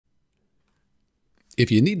If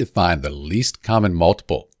you need to find the least common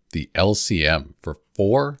multiple, the LCM, for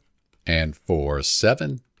 4 and for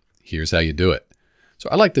 7, here's how you do it. So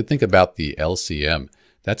I like to think about the LCM.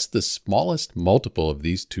 That's the smallest multiple of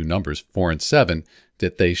these two numbers, 4 and 7,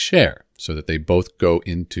 that they share, so that they both go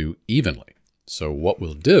into evenly. So what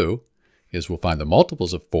we'll do is we'll find the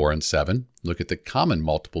multiples of 4 and 7, look at the common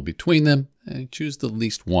multiple between them, and choose the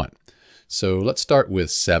least one. So let's start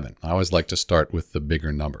with 7. I always like to start with the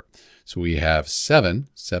bigger number. So we have 7.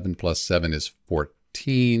 7 plus 7 is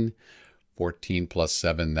 14. 14 plus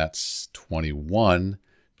 7, that's 21.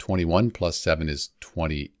 21 plus 7 is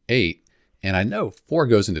 28. And I know 4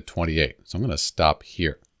 goes into 28, so I'm going to stop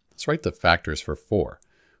here. Let's write the factors for 4.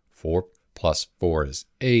 4 plus 4 is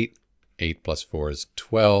 8. 8 plus 4 is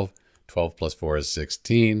 12. 12 plus 4 is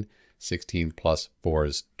 16. 16 plus 4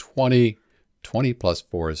 is 20. 20 plus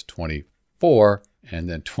 4 is 24. And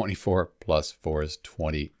then 24 plus 4 is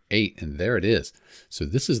 28. And there it is. So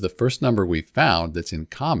this is the first number we found that's in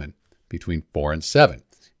common between 4 and 7.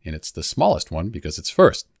 And it's the smallest one because it's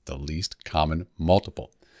first, the least common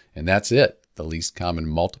multiple. And that's it. The least common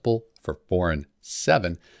multiple for 4 and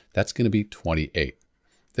 7, that's going to be 28.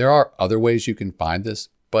 There are other ways you can find this,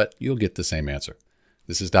 but you'll get the same answer.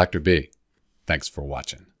 This is Dr. B. Thanks for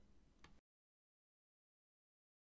watching.